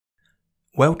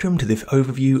welcome to this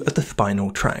overview of the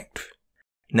spinal tract.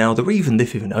 Now the reason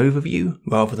this is an overview,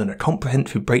 rather than a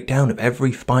comprehensive breakdown of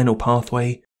every spinal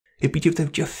pathway, is because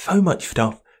there's just so much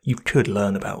stuff you could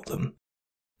learn about them.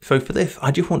 So for this,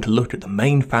 I just want to look at the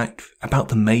main facts about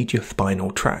the major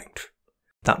spinal tract.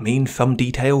 That means some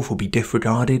details will be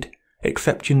disregarded,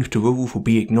 exceptions to rules will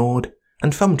be ignored,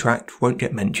 and some tracts won't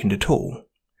get mentioned at all.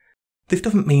 This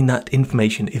doesn't mean that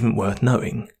information isn't worth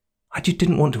knowing. I just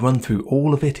didn't want to run through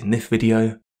all of it in this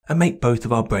video and make both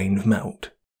of our brains melt.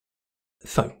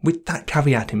 So, with that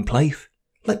caveat in place,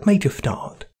 let's make a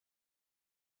start.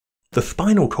 The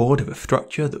spinal cord is a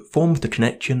structure that forms the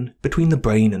connection between the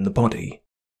brain and the body.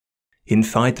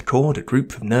 Inside the cord are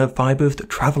groups of nerve fibres that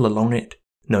travel along it,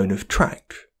 known as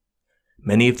tracts.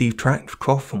 Many of these tracts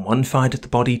cross from one side of the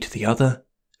body to the other,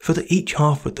 so that each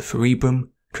half of the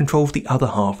cerebrum controls the other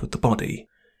half of the body.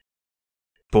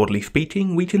 Broadly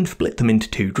speaking, we can split them into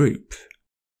two groups.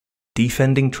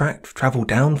 Descending tracts travel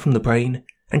down from the brain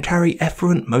and carry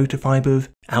efferent motor fibres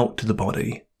out to the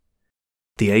body.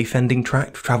 The ascending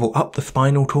tracts travel up the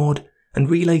spinal cord and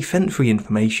relay sensory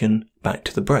information back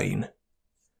to the brain.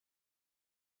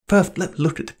 First, let's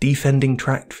look at the descending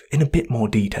tracts in a bit more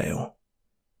detail.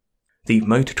 These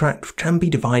motor tracts can be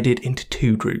divided into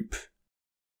two groups.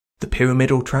 The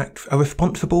pyramidal tracts are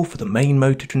responsible for the main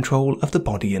motor control of the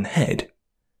body and head.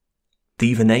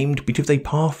 These are named because they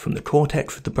pass from the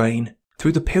cortex of the brain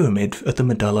through the pyramids of the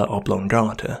medulla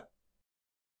oblongata.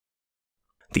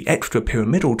 The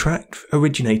extrapyramidal tracts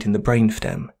originate in the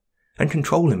brainstem and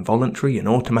control involuntary and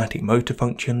automatic motor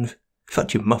functions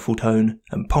such as muscle tone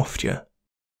and posture.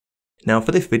 Now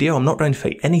for this video I'm not going to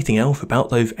say anything else about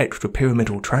those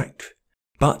extrapyramidal tracts,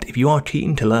 but if you are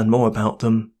keen to learn more about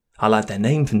them, I'll add their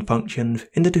names and functions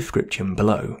in the description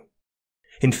below.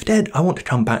 Instead, I want to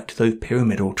come back to those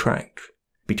pyramidal tracts,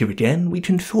 because again we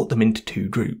can sort them into two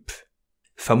groups.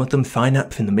 Some of them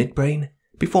synapse in the midbrain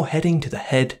before heading to the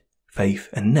head, face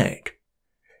and neck.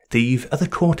 These are the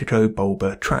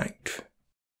corticobulbar tracts.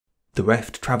 The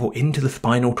rest travel into the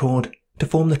spinal cord to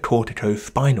form the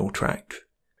corticospinal tract,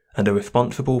 and are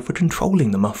responsible for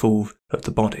controlling the muscles of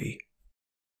the body.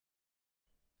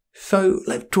 So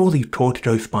let's draw these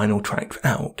corticospinal tracts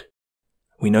out.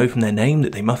 We know from their name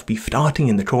that they must be starting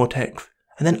in the cortex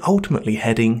and then ultimately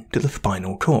heading to the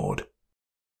spinal cord.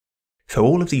 So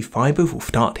all of these fibres will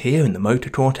start here in the motor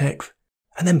cortex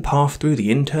and then pass through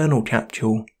the internal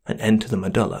capsule and enter the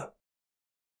medulla.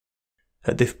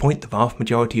 At this point the vast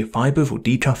majority of fibres will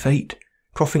decussate,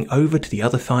 crossing over to the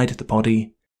other side of the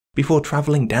body before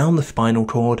travelling down the spinal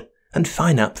cord and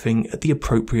synapsing at the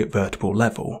appropriate vertebral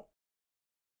level.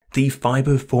 These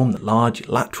fibres form the large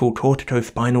lateral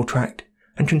corticospinal tract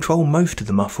and control most of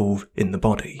the muscles in the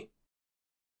body.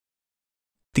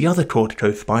 The other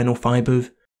corticospinal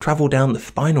fibres travel down the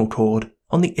spinal cord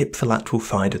on the ipsilateral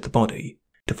side of the body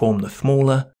to form the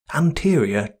smaller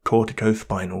anterior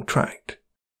corticospinal tract.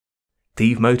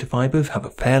 These motor fibres have a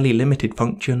fairly limited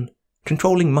function,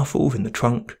 controlling muscles in the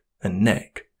trunk and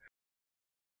neck.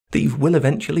 These will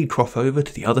eventually cross over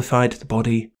to the other side of the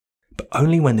body, but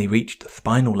only when they reach the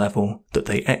spinal level that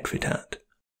they exit at.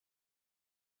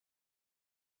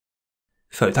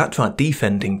 So that's our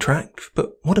descending tracts,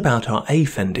 but what about our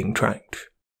ascending tracts?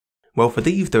 Well, for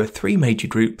these there are three major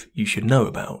groups you should know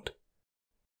about.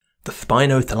 The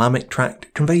spinothalamic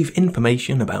tract conveys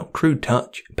information about crude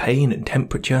touch, pain and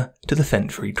temperature to the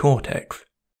sensory cortex.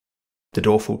 The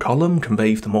dorsal column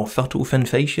conveys the more subtle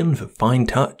sensations of fine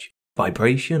touch,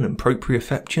 vibration and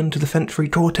proprioception to the sensory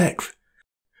cortex.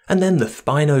 And then the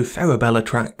spinocerebellar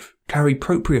tracts carry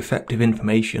proprioceptive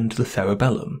information to the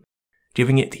cerebellum,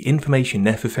 giving it the information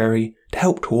necessary to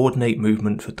help coordinate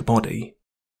movements of the body.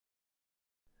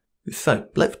 So,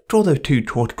 let's draw those two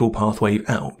cortical pathways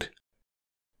out.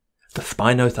 The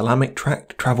spinothalamic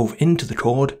tract travels into the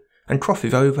cord and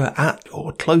crosses over at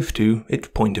or close to its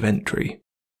point of entry.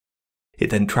 It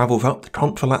then travels up the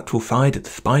contralateral side of the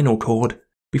spinal cord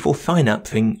before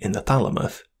synapsing in the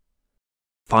thalamus.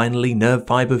 Finally, nerve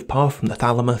fibres pass from the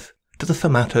thalamus to the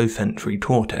somatosensory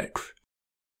cortex.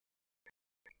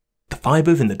 The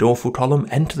fibres in the dorsal column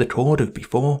enter the cord as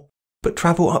before, but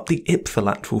travel up the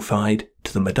ipsilateral side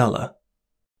to the medulla.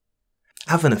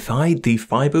 As an aside, these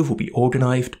fibres will be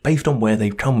organised based on where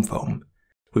they've come from,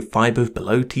 with fibres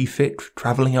below T6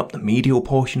 travelling up the medial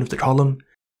portion of the column,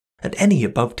 and any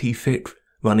above T6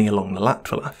 running along the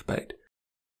lateral aspect.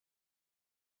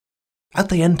 As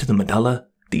they enter the medulla,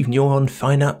 these neurons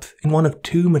synapse in one of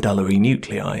two medullary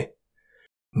nuclei.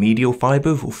 Medial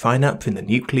fibres will synapse in the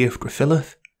nucleus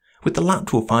gracilis, with the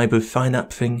lateral fibres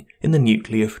synapsing in the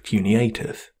nucleus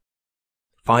cuneatus.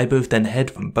 Fibres then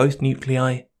head from both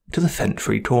nuclei to the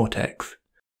sensory cortex,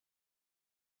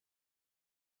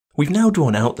 we've now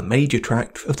drawn out the major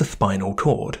tracts of the spinal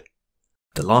cord.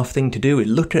 The last thing to do is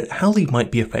look at how these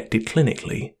might be affected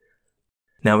clinically.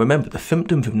 Now remember, the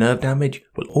symptoms of nerve damage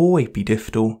will always be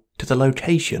distal to the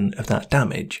location of that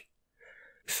damage.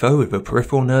 So if a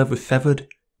peripheral nerve was severed,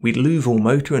 we'd lose all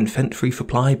motor and sensory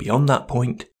supply beyond that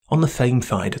point on the same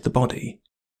side of the body.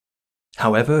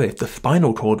 However, if the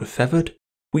spinal cord was severed,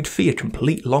 we'd see a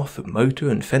complete loss of motor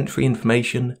and sensory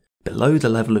information below the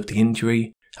level of the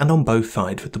injury and on both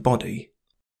sides of the body.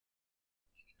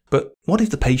 But what if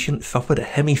the patient suffered a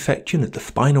hemisection of the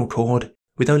spinal cord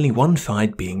with only one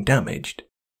side being damaged?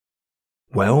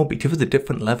 Well, because of the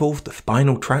different levels the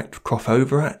spinal tracts cross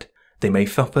over at, they may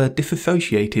suffer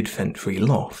dissociated sensory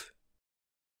loss.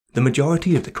 The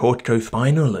majority of the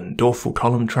corticospinal and dorsal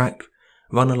column tracts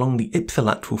run along the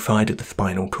ipsilateral side of the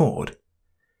spinal cord,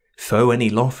 so any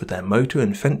loss of their motor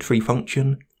and sensory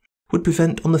function would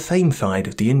present on the same side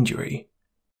of the injury.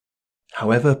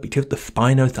 However, because the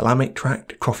spinothalamic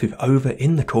tract crosses over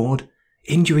in the cord,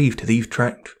 injuries to these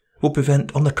tracts will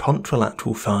present on the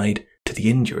contralateral side to the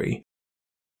injury.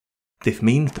 This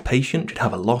means the patient should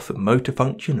have a loss of motor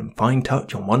function and fine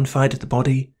touch on one side of the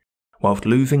body, whilst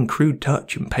losing crude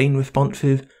touch and pain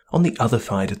responses on the other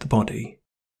side of the body.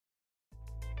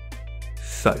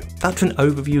 So, that's an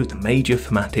overview of the major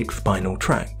somatic spinal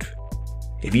tracts.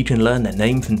 If you can learn their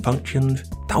names and functions,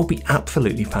 that will be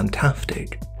absolutely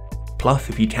fantastic. Plus,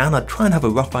 if you can, I'd try and have a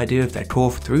rough idea of their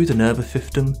course through the nervous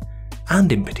system,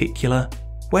 and in particular,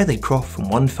 where they cross from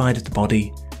one side of the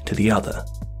body to the other.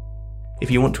 If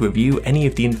you want to review any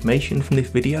of the information from this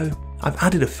video, I've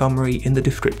added a summary in the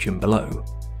description below.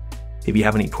 If you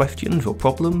have any questions or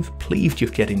problems, please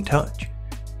just get in touch.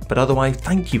 But otherwise,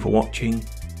 thank you for watching,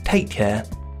 take care,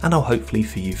 and I'll hopefully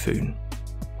see you soon.